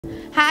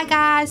Hi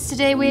guys,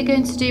 today we're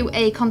going to do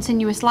a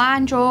continuous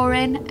line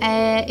drawing.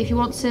 If you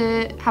want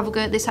to have a go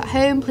at this at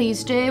home,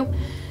 please do.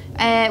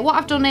 What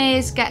I've done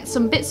is get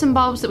some bits and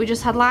bobs that we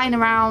just had lying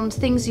around,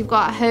 things you've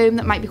got at home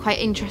that might be quite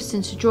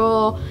interesting to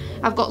draw.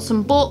 I've got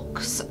some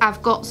books,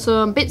 I've got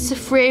some bits of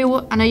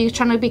fruit. I know you're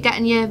trying to be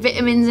getting your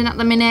vitamins in at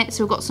the minute,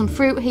 so we've got some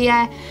fruit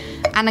here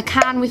and a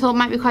can we thought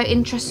might be quite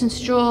interesting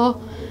to draw.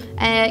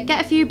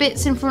 Get a few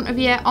bits in front of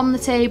you on the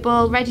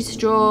table, ready to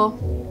draw.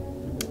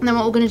 And then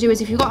what we're going to do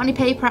is, if you've got any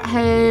paper at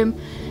home,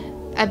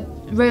 a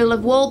roll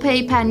of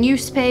wallpaper,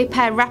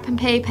 newspaper, wrapping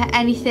paper,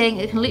 anything,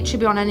 it can literally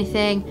be on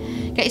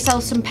anything. Get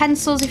yourself some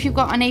pencils if you've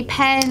got any,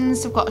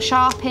 pens, I've got a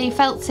Sharpie,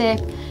 felt tip,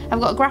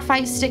 I've got a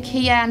graphite stick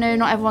here. I know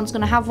not everyone's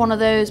going to have one of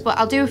those, but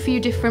I'll do a few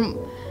different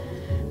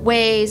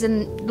ways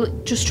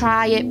and just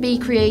try it, be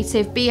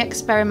creative, be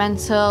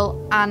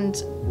experimental. And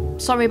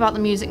sorry about the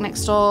music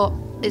next door.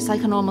 It's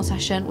like a normal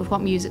session, we've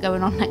got music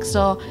going on next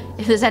door.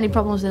 If there's any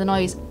problems with the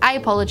noise, I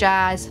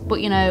apologise, but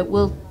you know,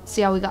 we'll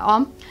see how we get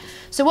on.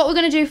 So what we're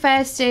going to do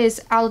first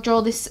is, I'll draw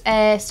this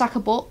stack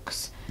of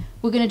books.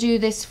 We're going to do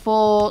this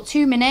for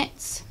 2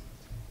 minutes.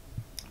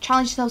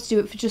 Challenge yourself to do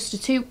it for just a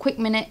 2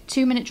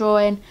 minute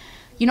drawing.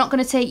 You're not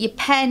going to take your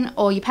pen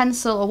or your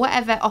pencil or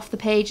whatever off the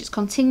page. It's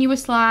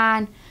continuous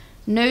line,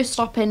 no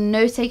stopping,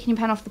 no taking your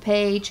pen off the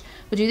page.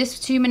 We'll do this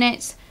for 2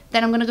 minutes.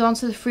 Then I'm going to go on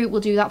to the fruit.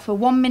 We'll do that for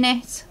 1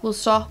 minute. We'll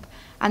stop.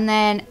 And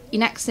then your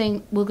next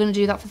thing, we're going to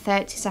do that for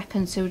 30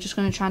 seconds. So we're just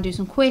going to try and do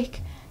some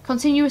quick,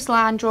 continuous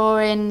line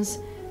drawings.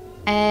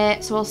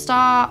 So I'll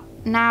start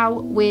now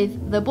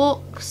with the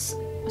books.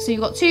 So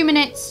you've got 2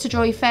 minutes to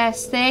draw your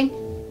first thing.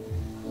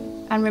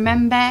 And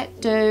remember,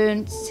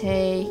 don't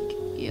take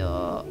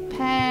your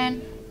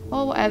pen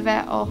or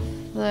whatever off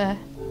the...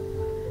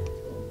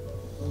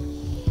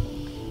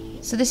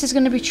 So this is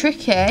going to be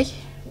tricky,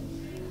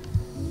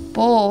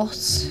 but...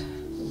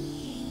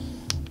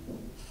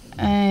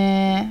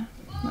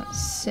 let's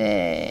see.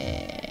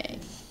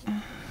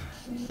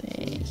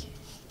 The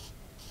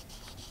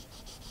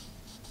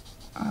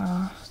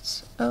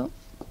art. Oh,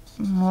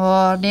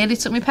 nearly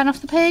took my pen off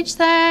the page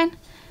then.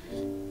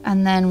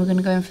 And then we're going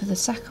to go in for the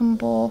second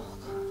book,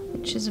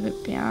 which is a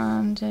bit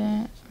behind it,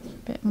 a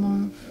bit more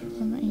in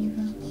front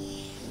even.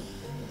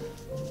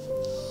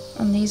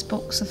 And these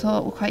books I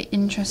thought were quite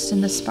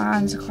interesting. The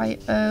spines are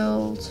quite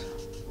old.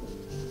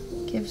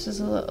 Gives us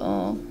a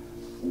little...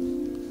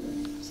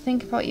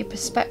 Think about your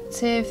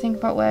perspective, think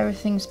about where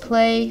everything's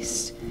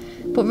placed,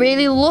 but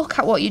really look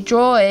at what you're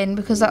drawing,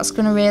 because that's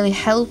going to really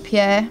help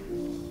you.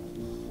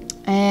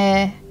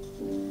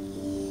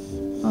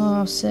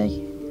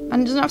 See,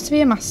 and it doesn't have to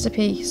be a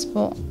masterpiece,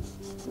 but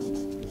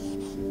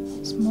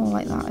it's more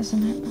like that,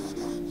 isn't it?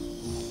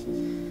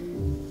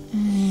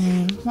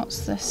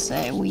 What's this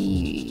say?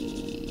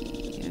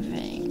 Weaving,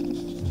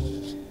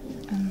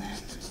 and then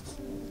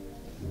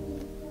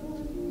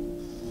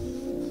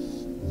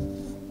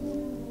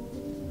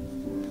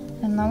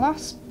in the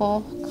last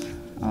book,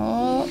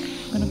 oh,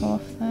 I'm gonna go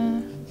off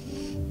there.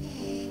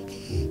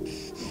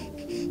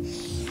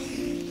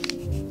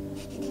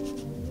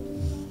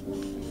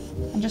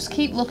 And just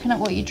keep looking at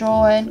what you're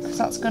drawing, because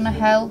that's gonna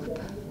help.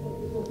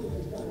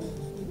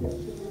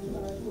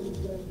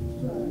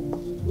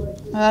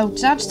 Oh,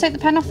 did I just take the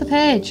pen off the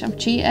page? I'm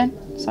cheating,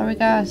 sorry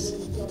guys.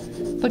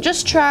 But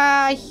just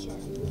try.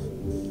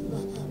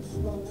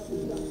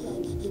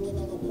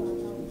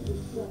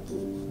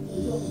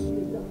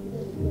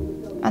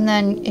 And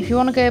then if you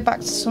want to go back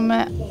to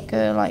something,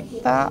 go like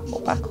that or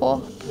back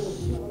up.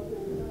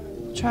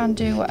 Try and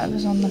do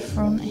whatever's on the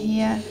front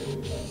here.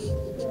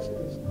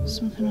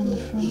 Something on the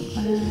front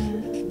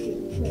there.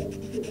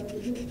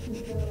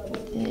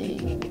 The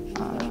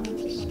art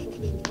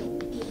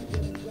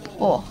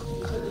book.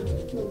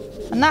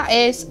 And that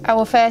is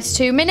our first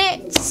 2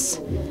 minutes.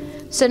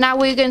 So now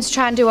we're going to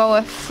try and do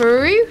our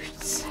fruit.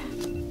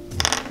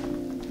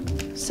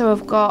 So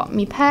I've got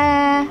my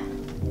pear.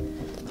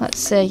 Let's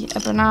see, a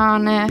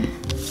banana,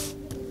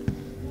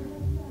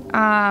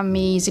 my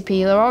easy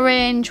peeler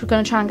orange. We're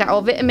going to try and get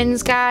our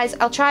vitamins, guys.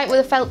 I'll try it with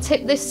a felt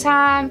tip this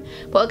time,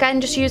 but again,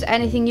 just use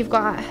anything you've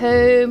got at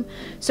home.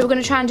 So we're going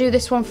to try and do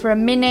this one for a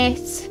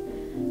minute,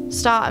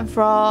 starting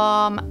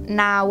from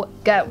now,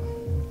 go.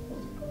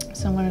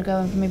 So I'm going to go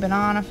in for my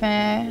banana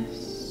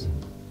first.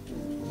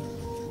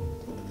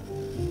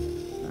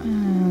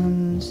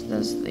 And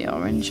there's the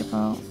orange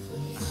about.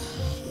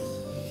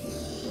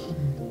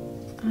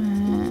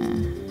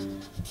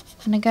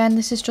 And again,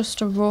 this is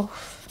just a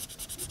rough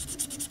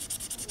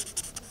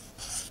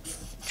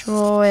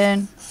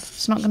drawing.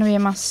 It's not going to be a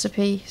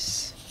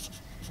masterpiece.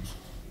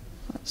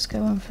 Let's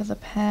go in for the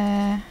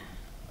pear.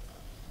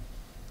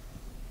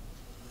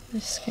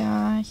 This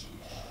guy.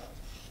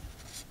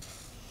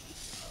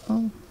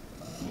 Oh.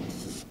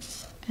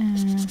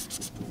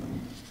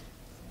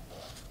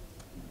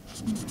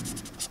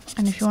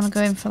 And if you want to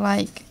go in for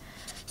like,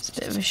 it's a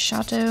bit of a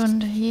shadow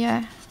under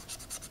here.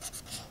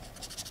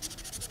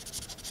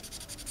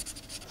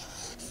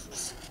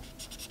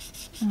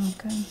 I'll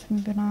go for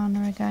my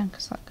banana again,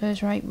 because that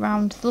goes right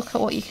round. Look at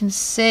what you can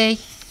see.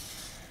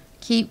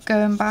 keep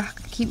going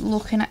back, keep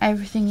looking at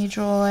everything you're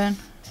drawing,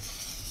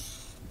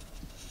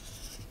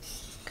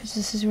 because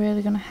this is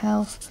really going to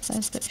help.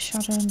 There's a bit of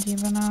shadow under your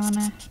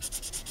banana.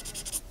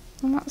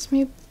 And that's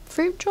my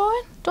fruit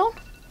drawing done.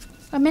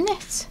 A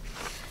minute.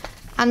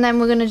 And then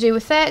we're going to do a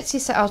 30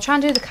 set. I'll try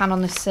and do the can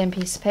on this same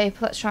piece of paper.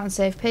 Let's try and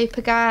save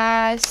paper,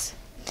 guys.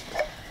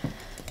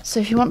 So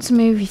if you want to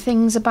move your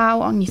things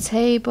about on your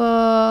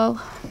table,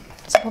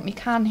 so put my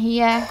can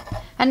here.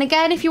 And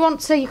again, if you want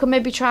to, you can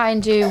maybe try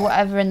and do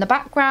whatever in the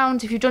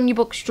background. If you've done your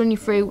books, you've done your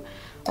fruit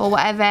or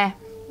whatever,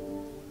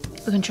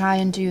 we can try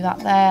and do that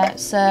there.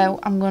 So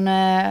I'm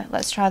gonna,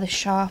 let's try the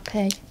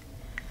Sharpie.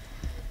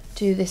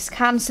 Do this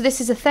can. So this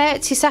is a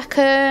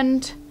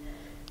 30-second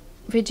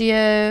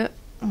video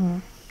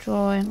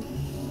drawing.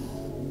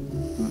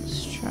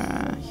 Let's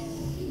try.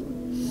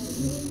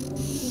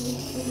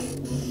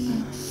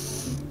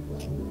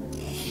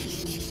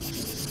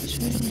 It's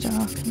really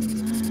dark in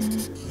there.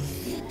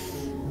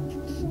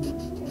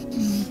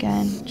 And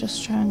again,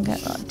 just try and get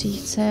that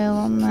detail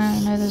on there. I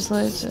know there's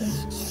loads of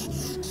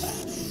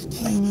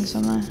things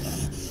on there.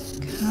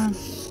 Can.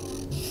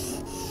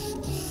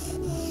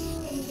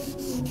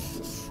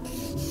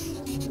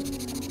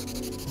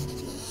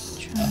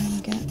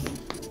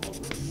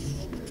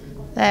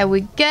 There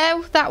we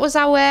go. That was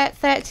our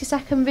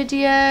 30-second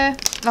video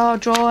or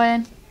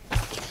drawing.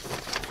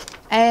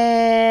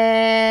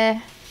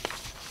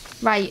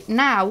 Right,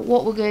 now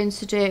what we're going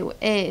to do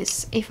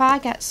is, if I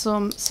get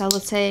some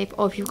sellotape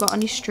or if you've got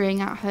any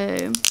string at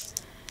home,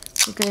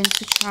 we're going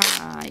to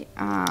try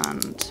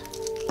and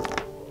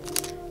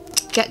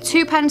get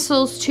 2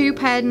 pencils, 2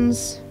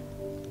 pens.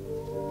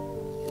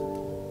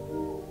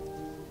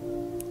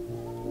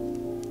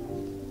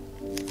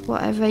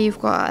 Whatever you've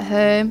got at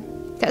home.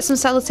 Get some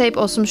sellotape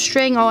or some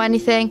string or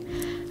anything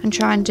and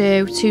try and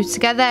do 2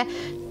 together.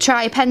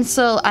 Try a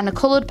pencil and a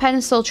coloured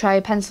pencil, try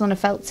a pencil and a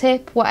felt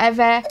tip,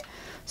 whatever.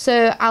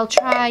 So I'll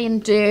try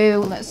and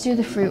do, let's do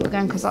the fruit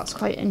again because that's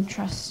quite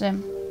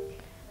interesting.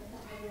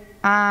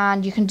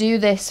 And you can do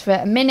this for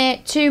a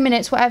minute, 2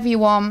 minutes, whatever you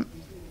want.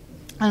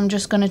 I'm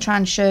just going to try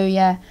and show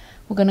you.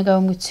 We're going to go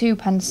in with 2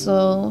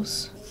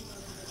 pencils.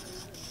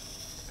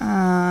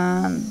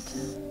 And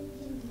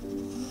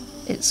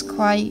it's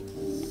quite...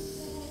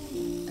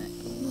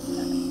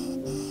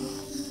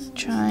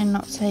 Try and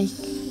not take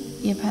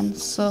your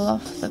pencil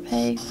off the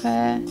paper,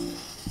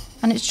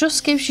 and it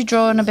just gives you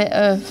drawing a bit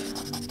of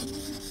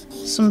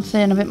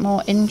something a bit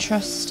more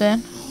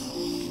interesting.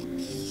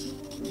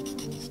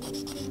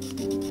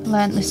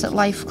 Learnt this at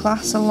life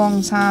class a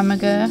long time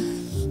ago,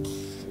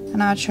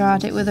 and I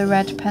tried it with a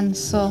red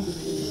pencil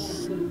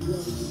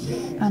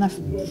and a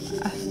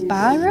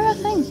biro, I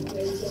think.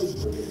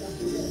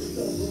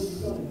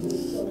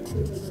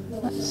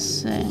 Let's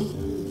see.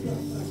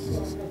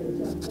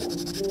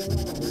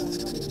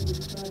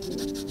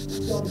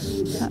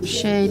 That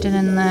shading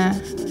in there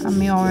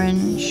and the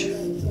orange.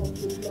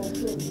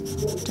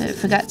 Don't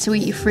forget to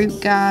eat your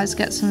fruit, guys.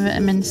 Get some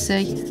vitamin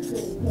C.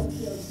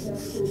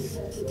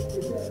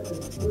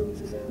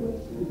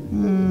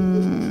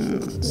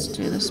 Let's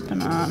do this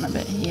banana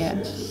bit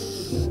here.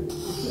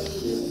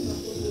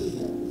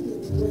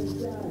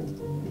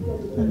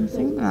 I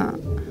think that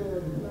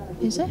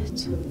is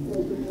it.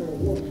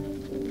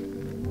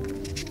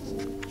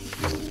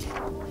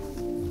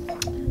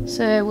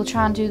 So we'll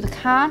try and do the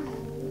can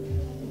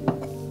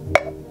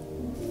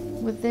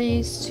with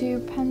these 2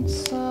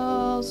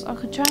 pencils. I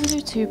could try and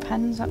do 2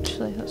 pens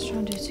actually. Let's try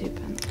and do 2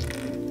 pens.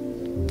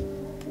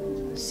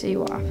 See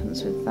what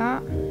happens with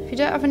that. If you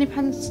don't have any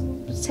pens,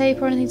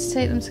 tape or anything to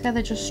tape them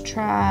together, just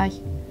try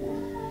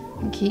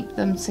and keep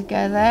them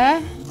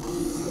together.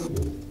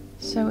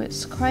 So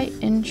it's quite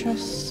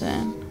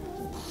interesting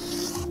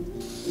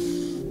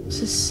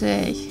to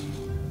see,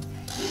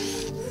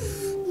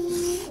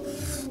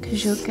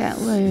 because you'll get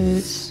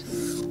loads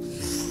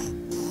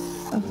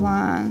of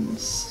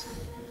lines.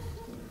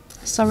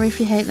 Sorry if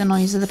you hate the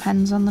noise of the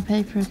pens on the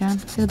paper again. I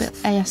feel a bit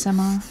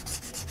ASMR.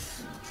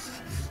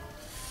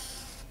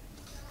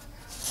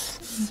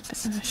 There's a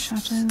bit of a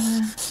shadow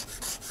there.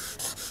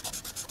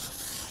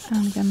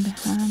 And again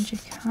behind you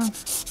can.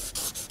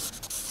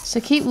 So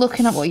keep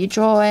looking at what you're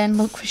drawing.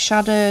 Look for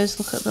shadows,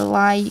 look at the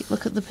light,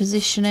 look at the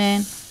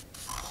positioning.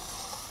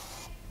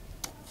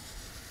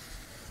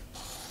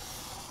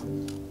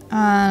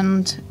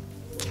 And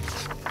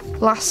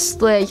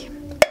lastly,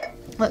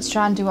 let's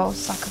try and do our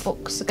stack of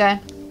books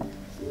again.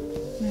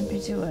 Maybe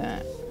do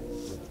it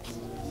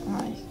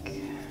like,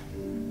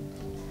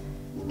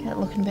 get it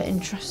looking a bit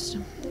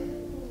interesting.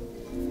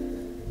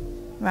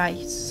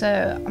 Right,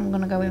 so I'm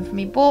gonna go in for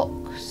my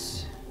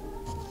books.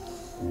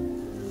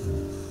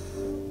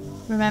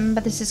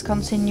 Remember, this is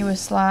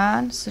continuous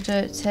line, so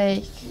don't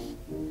take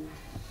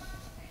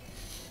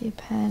your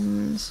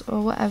pens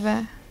or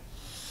whatever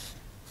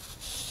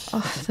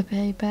off the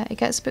paper. It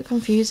gets a bit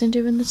confusing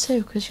doing the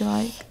 2 because you're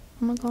like,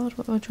 oh my god,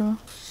 what do I draw?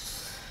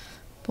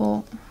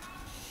 But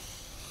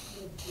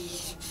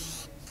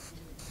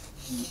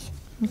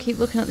and keep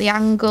looking at the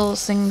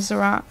angles things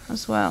are at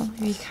as well,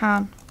 if you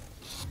can.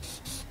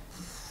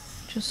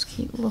 just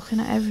keep looking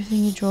at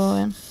everything you're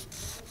drawing,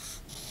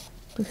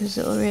 because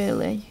it'll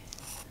really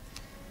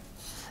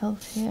help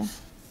you.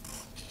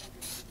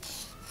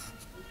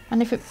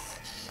 And if it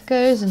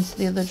goes into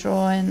the other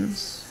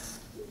drawings,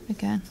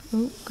 again,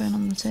 oh, going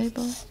on the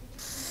table.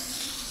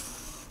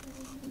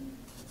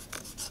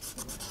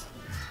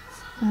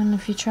 And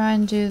if you try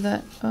and do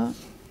that, oh,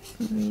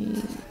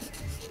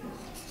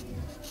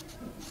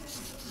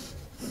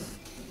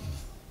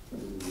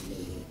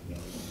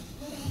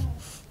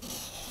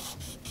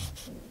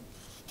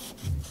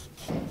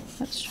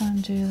 let's try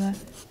and do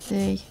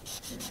the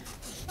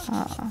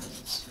art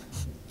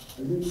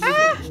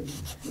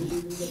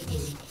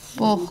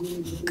book.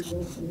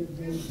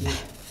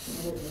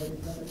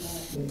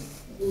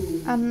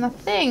 And I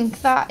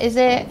think that is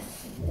it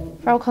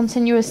for our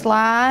continuous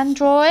line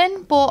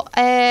drawing, but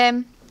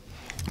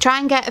try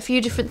and get a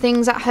few different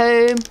things at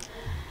home.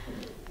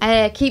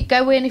 Keep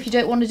going. If you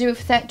don't want to do it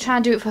for try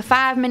and do it for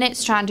 5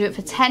 minutes, try and do it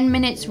for 10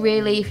 minutes.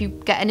 Really, if you're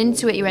getting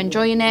into it, you're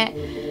enjoying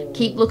it,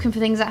 keep looking for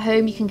things at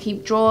home. You can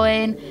keep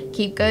drawing,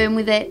 keep going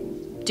with it.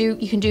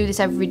 You can do this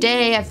every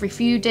day, every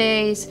few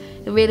days.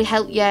 It'll really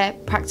help you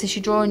practice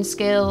your drawing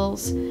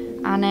skills.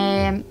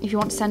 And if you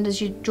want to send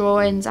us your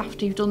drawings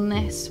after you've done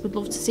this, we'd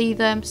love to see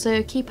them.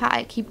 So keep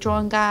at it, keep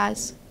drawing,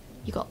 guys.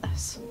 You got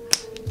this.